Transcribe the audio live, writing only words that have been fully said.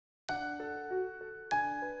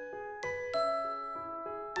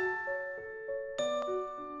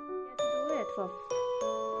for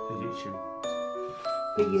Position.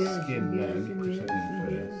 For years Skin and then years and put years it in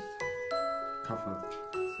and years. first. Cover.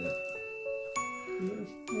 That's it. Years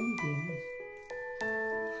and years.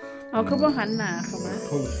 อ๋อคือบ่หันหน้าเข้ามา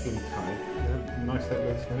Pull skin tight. Yeah, nice that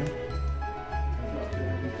looks there.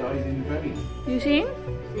 Dyed in vein. you think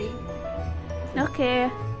See? โอเค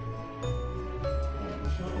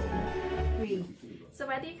Three. ส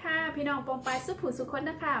วัสดีค่ะพี่น้องปองปายสุผู้สุคน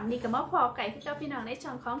นะคะนี่กับมอพอไก่พี่เจ้าพี่น้องในช่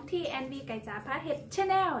องของ T&B ไก่จ๋าพาเฮ็ดชา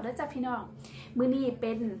แนลนะจ๊ะพี่น้องมื้อนี้เ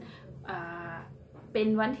ป็น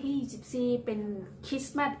วันที่24เป็นคริส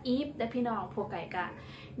ต์มาสอีฟและพี่น้องพวกไก่กะ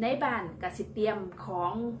ในบ้านกะสิเตรียมขอ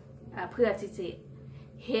งเพื่อสิ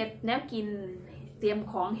เฮ็ดแนวกินเตรียม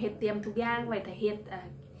ของเฮ็ดเตรียมทุกอย่างไว้ถ้าเฮ็ด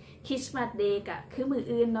คริสต์มาสเดย์กะคือมือ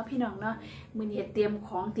อื่นเนาะพี่น้องเนาะมื้อนี้เตรียมข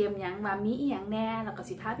องเตรียมหยังว่ามีอีหยังแน่แล้วก็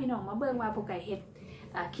สิพาพี่น้องมาเบิ่งว่าพวกไก่เฮ็ด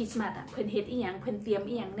คริสต์มาสเพิ่นเฮ็ดอีหยังเพิ่นเตรียม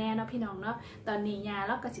อีหยังแน่เนาะพี่น้องเนาะตอนนี้ยาเ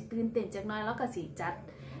ราก็สิตื่นเต้นจักหน่อยแล้วก็สิจัด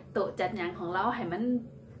โต๊ะจัดหยังของเราให้มัน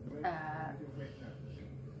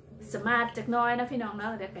สมาร์ทจักหน่อยนะพี่น้องเนา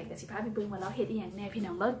ะเดี๋ยวไก่ก็สิพาไปเบิ่งว่าเราเฮ็ดอีหยังแน่พี่น้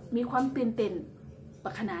องแล้วมีความตื่นเต้นปร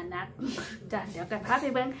ะขนาดนักจ้ะเดี๋ยวไก่พาไป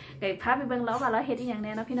เบิ่งแล้วว่าเราเฮ็ดอีหยังแ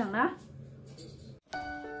น่เนาะพี่น้องเนาะ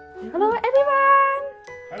Hello everyone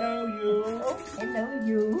Hello you. Hello,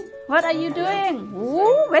 you. What are you doing?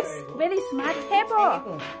 Oh, very smart table.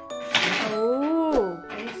 Oh,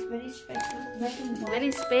 Very special.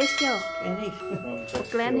 very special. Very. For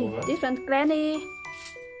Granny, different Granny.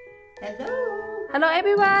 Hello. Hello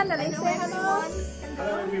everyone. Let's say hello.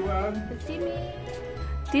 Hello everyone. Jimmy.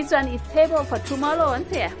 This one is table for tomorrow,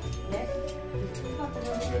 isn't it? Yes.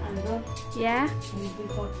 Yeah.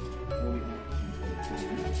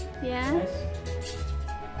 Yeah. Yes.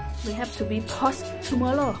 We have to be post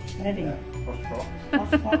tomorrow. Ready. Hot pot. Hot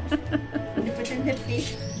pot. 100% happy.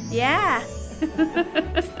 Yeah.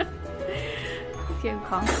 เตรียมข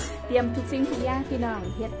องเตรียมทุกสิ่งทุกอย่างพี่น้อง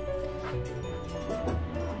เฮ็ด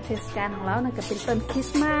เทศกาลของเรานั่นก็เป็นต้นคริส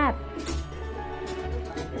ต์มาส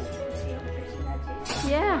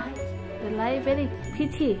Yeah the light very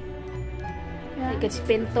pretty นี่ก็จะเ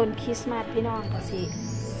ป็นต้นคริสต์มาสพี่น้องก็สิ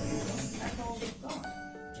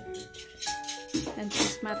คริ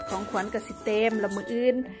สต์มาสของขวัญก็สิเต็มแล้วมื้ออื่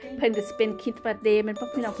นเพิ่นก็สิเป็นคริสต์มาสเดย์มันพวก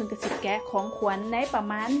พี่น้องเพิ่นก็สิแกะของขวัญในประ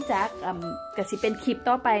มาณจากก็สิเป็นคลิป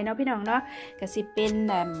ต่อไปเนาะพี่น้องเนาะก็สิเป็น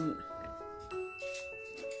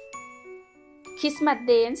คริสต์มาสเ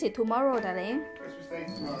ดย์สิ tomorrow darling Christmas Day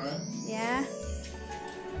tomorrow. yeah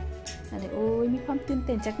อะไรโอ้ยมีความตื่นเ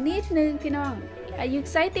ต้นจากนิดนึงพี่น้อง Are you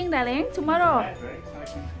exciting darling tomorrow Yeah, very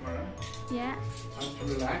exciting tomorrow. yeah Time to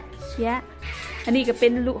relax. yeah อันนี้ก็เป็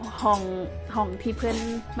นห้องที่เพื่อน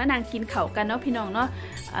มานั่งกินข้าวกันเนาะพี่น้องเนาะ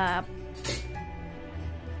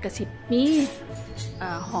กระสิบมี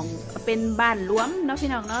ห้องเป็นบ้านรวมเนาะพี่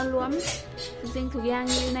น้องเนาะรวมทุกสิ่งทุกอย่าง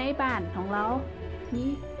อยู่ในบ้านของเรา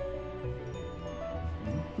นี่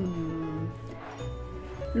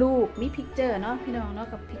ลูกมีพิกเจอร์เนาะพี่น้องเนาะ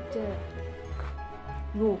กับพิกเจอร์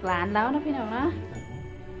ลูกหลานแล้วนะพี่น้องเนาะ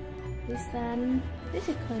this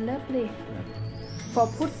is quite lovely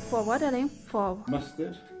for what are they for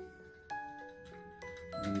Mustard.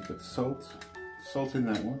 And you put salt in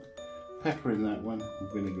that one, pepper in that one, and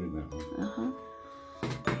vinegar in that one.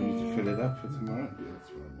 You need to fill it up for tomorrow. Yeah, that's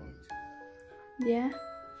what I want. yeah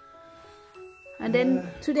and then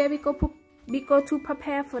today we go to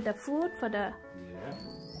prepare for the food for the Yeah.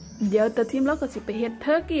 เดี๋ยวแต่ทีมเราก็สิไปเฮ็ดเท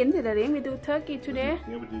อร์กินที่เราเลี้ยงไปดูเทอร์กิ today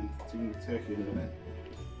Yeah, we're doing turkey in a minute.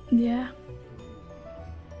 yeah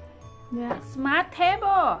yeah smart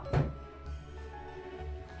table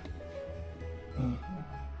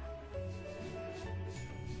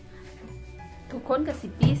ทุกคนก็สิ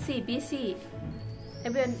busy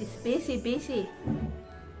everyone is busy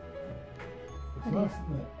What?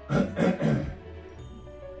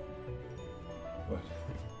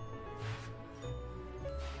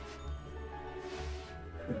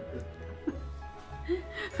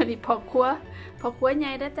 อันนี้พอครัวให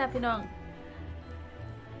ญ่แล้วจ้ะพี่น้อง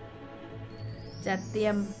จัดเตรี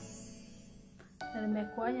ยมอะไรแม่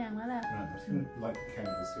ครัวอย่างแล้วล่ะ Right, I'm just going to light the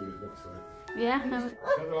candle to see what it looks like. yeah Turn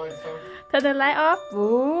the lights on. turn the light off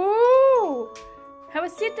ooh have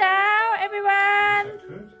a sit down everyone Is that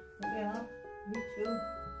good? Yeah. Me too.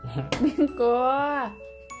 bingo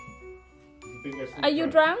You think I should are you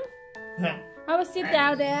try? drunk have a sit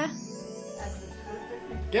down there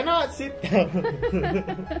Cannot sit down.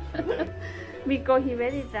 bingo he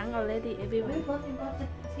very drunk already everyone We've got the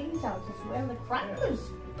things out as well, the crackers.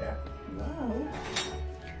 Yeah.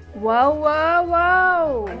 Wow. wow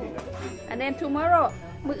and then tomorrow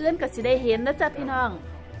มื้ออื่นก็สิได้เห็นนะจ๊ะพี่น้อง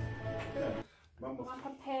Mum will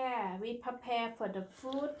we prepare for the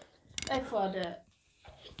food for the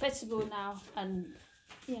vegetable now and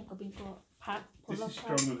เนี่ยก็ bingo ผักผ This ล is ไม้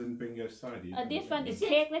stronger than bingo cider. this one is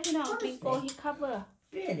cake นะพี่น้อง bingo he cover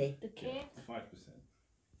Really? the cake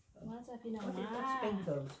 5%. มาจ้ะพี่น้อง What มา is that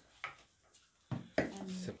sprinkles?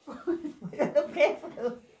 So-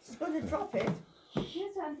 Careful. It's going to drop it.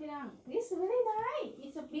 this one พี่น้อง this is really nice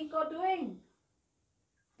it's a bingo doing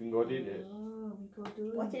Bingo did it. oh bingo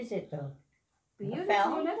doing What is it though?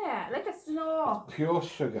 beautiful นะแท้ like a snow Pure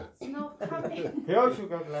sugar. snow coming Pure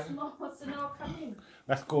sugar, Glenn. snow coming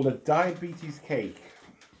That's called a diabetes cake.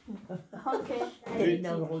 okay I didn't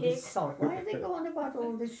know all this salt. Why are they going about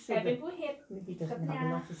all this แต่เป็น sugar? ผู้เฮ็ด He doesn't have a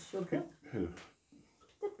lot of sugar. Who?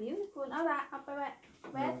 it's beautiful เอาละเอาไปไว้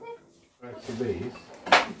แวะสิ Right to these.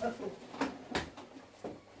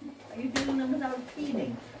 Are you doing them without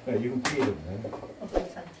peeling? No, you can peel them then. Okay,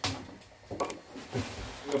 thanks.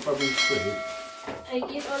 You're probably sweet. I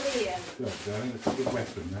eat only Look, darling, it's a good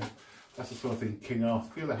weapon then. That's the sort of thing King Arthur.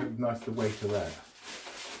 Feel like how nice the weight of that.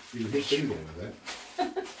 You hit bingo with it.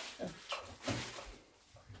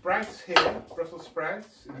 Sprouts here, Brussels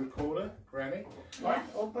sprouts in the corner, Granny. Yeah,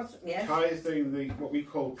 oh, but, yes. Kai is doing the what we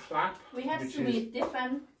call clap, we have which sweet this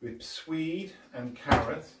one is with swede and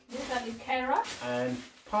carrot this one is carrot and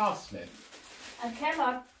parsnip. and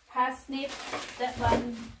carrot parsnip that one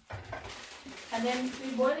and then we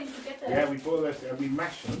boiling together Yeah, we boil those and we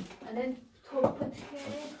mash them. and then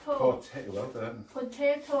potato Well done.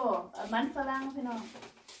 potato มันฝรั่งพี่น้อง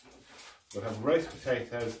We'll have roast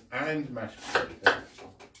potatoes and mashed potatoes.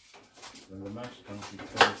 Then the mashed comes in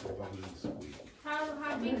turns of butter and sweet. how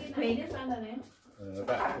big is this one then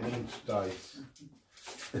About an inch dice.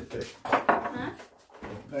 huh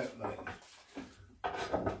About like.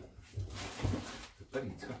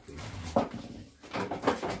 Bloody toughy.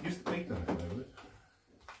 Use the big knife over it.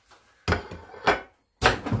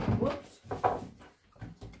 whoops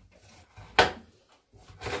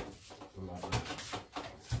Like that.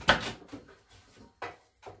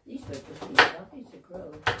 These were just lovely to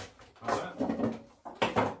grow. Like that.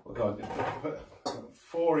 Well, go on, put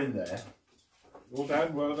 4 in there. Well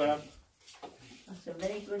done, well done. That's a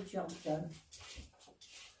very good job done.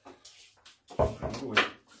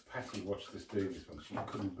 Patty watched us do this one. She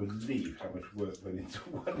couldn't believe how much work went into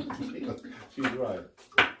one meal. She's right.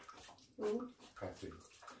 Who? Patty.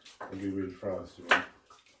 And we were in France. Right?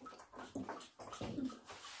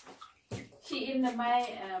 she in my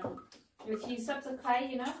she subscribe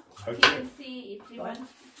you know Okay. she can see if you want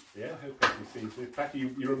Yeah, I hope Patty sees this. Patty,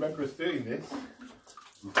 you remember us doing this?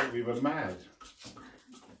 You thought we were mad.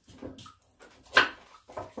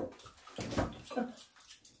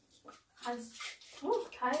 I'm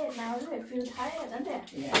tired now I feel tired isn't it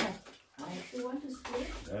Yeah. you want to sleep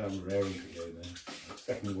Yeah, I'm raring to go now.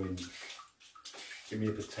 Second wind. Give me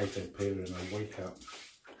a potato peeler and I'll wake up.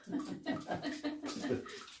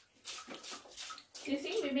 do you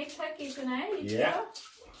think we make turkey tonight Yeah.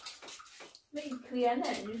 make it clear เ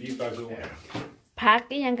นี่ย You guys all there. พัก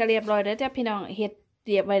อีหยังก็เรียบร้อยแล้วจ้ะพี่น้องเฮ็ดเ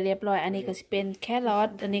รียบไว้เรียบร้อยอันนี้ก็สิเป็นแครอท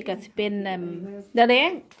อันนี้ก็สิเป็นดะแด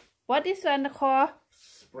ง what is one called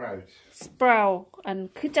Sprout. sprout อัน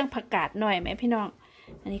คือจังผักกาดหน่อยไหมพี่น้อง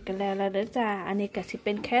อันนี้ก็แล้วเด้อจ้าอันนี้ก็สิเ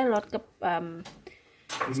ป็นแครอทกับ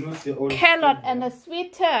แครอท and a sweet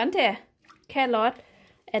อันเถอะแครอท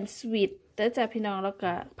and sweet เด้อจ้าพี่น้องแล้ว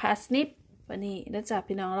ก็ parsnip อันนี้เด้อจ้า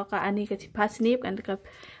พี่น้องแล้วก็อันนี้ก็สิ parsnip อันกับ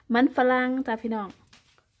มันฝรั่งจ้าพี่น้อง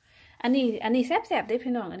อันนี้แซ่บๆได้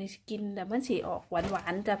พี่น้องอันนี้กินแต่มันสีออกหวา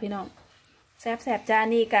นๆจ้าพี่น้องแซ่บๆจ้า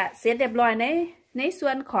นี่ก็เสร็จเรียบร้อยในส่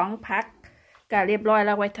วนของผักก็เรียบร้อยแ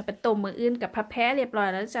ล้วไว้ถ้าเป็นต้มมื้ออื่นกับผัดแพ้เรียบร้อย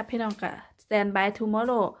แล้วจ้าพี่น้องก็ stand by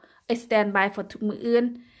tomorrow stand by for มื้ออื่น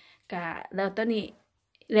ก็แล้วตัว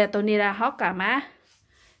นี้ละเฮาก็มา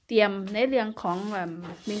เตรียมในเรื่องของ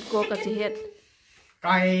มิงโกก็สิเฮ็ด ไ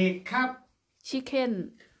ก่ครับ chicken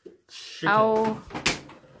Chicken. เอา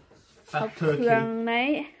Fat เครื่อง turkey. ไหน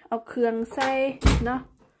เอาเครื่องใส่เนาะ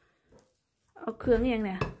เอาเครื่องอย่างเ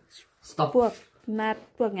นี่ย Stuff. พวกนัด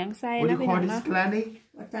พวกหยังใส่ What do นะ you พี่น้อ call ง this, เนาะ Glenny?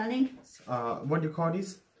 What, darling? What do you call this?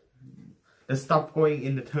 The stuff going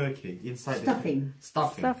in the turkey inside Stuffing. the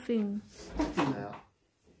stuffing. stuffing Yeah.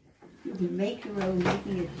 You can make your own,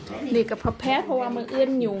 making it very นี่กับพอแพ้เพราะว่ามืออื่น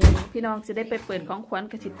อยู่พี่น้องจะได้ไปเปิดของขวัญ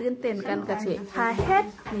ก็สิตื่นเต้นกันก็สิพาเฮ็ด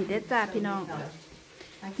นี่เด้อจ้าพี่น้อง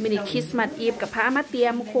มินิคริสต์มาสอีฟกับพามาเตรีย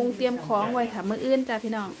มคงเตรียมของไว้ค่ะมื้ออื่นจ้า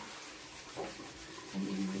พี่น้อง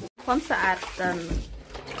ความสะอาด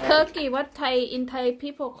เทอร์กี้วัดไทยอินไทย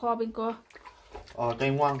พี่พอคอเป็นก็ ไก่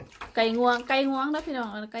งวง ไก่งวงนะพี่น้อง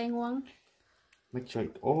ไก่งวง Make sure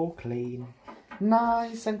it's all clean.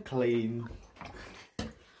 Nice and clean.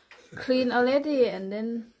 clean already and then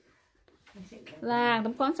ล้างท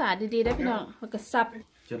ำความสะอาดดีๆได้พี่น้องแล้วก็ซับ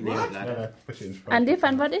Just leave it like No, that. no, push it in front. and this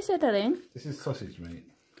one what is it darling This is sausage meat.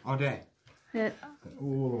 Oh, there.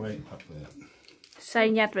 All the way up there. ใส่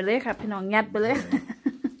ยัดไปเลยครับพี่น้องยัดไปเลย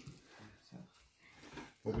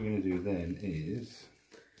What we're going to do then is...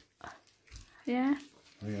 yeah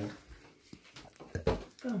Hang on.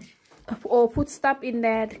 Gosh. or put stuff in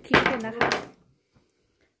there kitchen นะคะ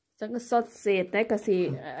จังก็ซอสเศษได้ก็สิ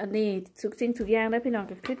อันนี้ทุกสิ่งทุกอย่างได้พี่น้อง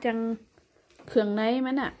ก็คือจังเครื่องใน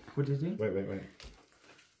มันอ่ะ Put it in.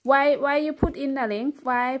 Wait. why you put in darling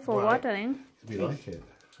why for Why? what darling We like it.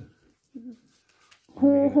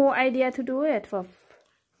 who idea to do it for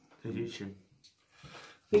Tradition.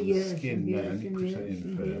 For The years skin and years man, and push years it in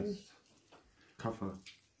and years. first. Cover.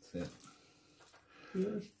 That's it.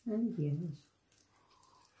 Years and years.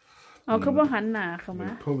 เอาคือบ่หันหน้าเข้ามา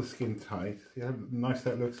Pull the skin tight. See how nice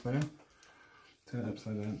that looks now? Turn it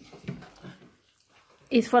upside down.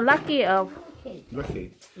 it's for lucky of Okay. Lucky.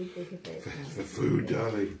 We take a bit now. For food,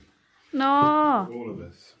 darling. no All of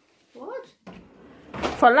us. What?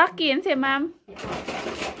 for lucky นั่นสิมัม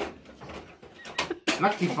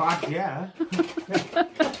Lucky for us, yeah.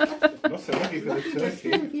 Not so lucky for the They're turkey.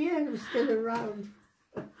 still here, they're still around.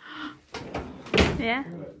 yeah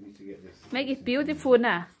Right, need to get this. make it beautiful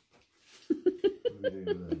น่ะ What are we doing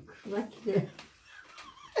with that? Like the...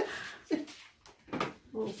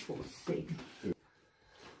 Oh, poor thing.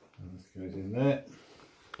 This goes in there.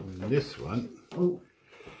 And this one. Oh,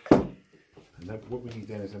 And that, what we need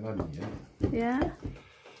then is an onion. yeah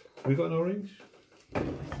We got an orange? I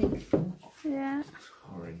think so. yeah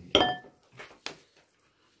Orange.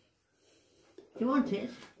 Do you want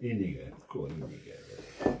it? In you go. Go on, in you go.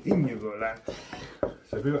 In you go, lad.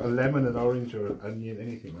 So have we got a lemon, an orange, or an onion,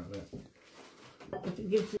 anything like that? If it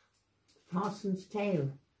gives it parson's tail.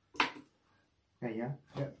 Yeah.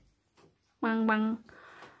 บาง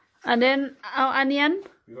and then เอา onion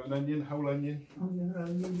We got an onion, whole onion. On your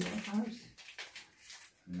own in your house,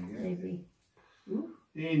 There you maybe. Ooh,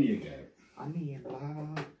 go. In you go. Onion,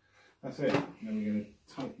 lad. That's it. Then we're going to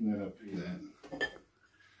tighten that up here.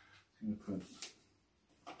 Going to put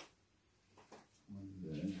one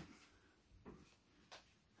there.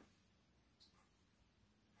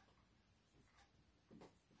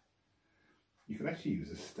 You could actually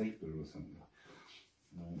use a stapler or something.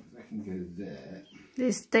 That can go there,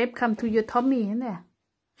 this tape come to your tummy นั่นแหละ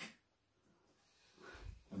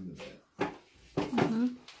under there.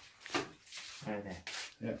 Right there.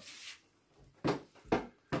 Yeah.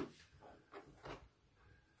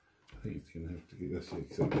 I think it's going to have to get this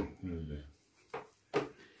exactly under there.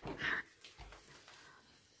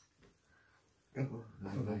 Oh,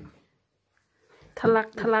 like that. ทะ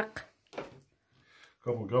ลัก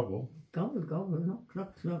Gobble gobble. gobble, gobble, not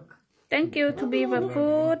cluck, cluck. thank you to be the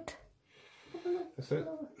food That's it.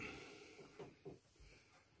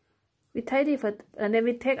 we tidy for and then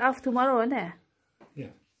we take off tomorrow นั่นแหละ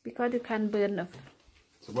Yeah. because you can burn of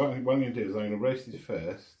So what I'm going to do is I'm going to roast it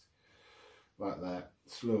first, like that,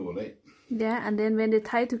 slowly. yeah and then when they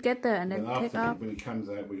tie together and then And take after, off when it comes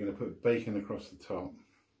out, we're going to put bacon across the top.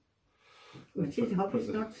 Which is hope it's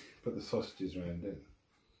not, Put the sausages around it.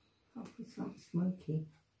 hope it's not smoky.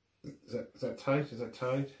 Is that tight? Is that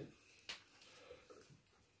tight?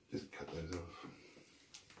 Just cut those off.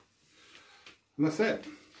 And that's it.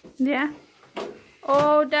 yeah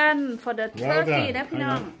all done for the Well turkey done. นะพี่น้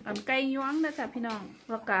องอันไก่ย้วงนะจ๊ะพี่น้อง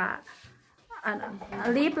แล้วก็อัน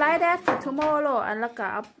leave like that for tomorrow อันแล้วก็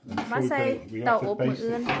เอามาใส่ We เตา have อบ to มื้อ baste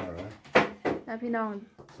อื่ it น tomorrow. นะพี่น้อง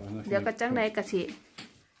So I'm not เดี๋ยวก็ gonna จังใด cook. กะสิ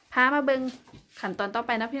พามาเบิ่งขั้นตอนต่อไ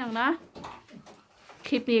ปนะพี่น้องเนาะค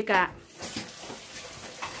ลิปนี้กะ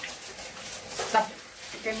Stuff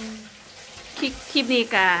chicken. คลิปนี้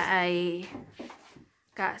กะ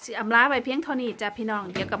กะสิอำลาไว้เพียงเท่านี้จ้ะพี่น้อง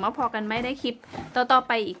เดี๋ยวกลับมาพอกันไหมได้คลิปต่อไ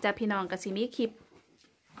ปอีกจ้ะพี่น้องกะสิมีคลิป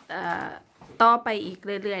ต่อไปอีก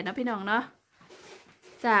เรื่อยๆเนาะพี่น้องเนาะ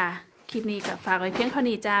จ้ะคลิปนี้กะฝากไว้เพียงเท่า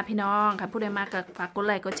นี้จ้าพี่น้องค่ะผู้ใดมาก็ฝากกดไ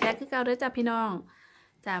ลค์กดแชร์คือเก่าด้วยจ้ะพี่น้อง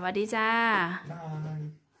จ้าสวัสดีจ้า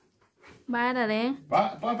Bye. บายนะเล้ง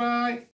Bye bye.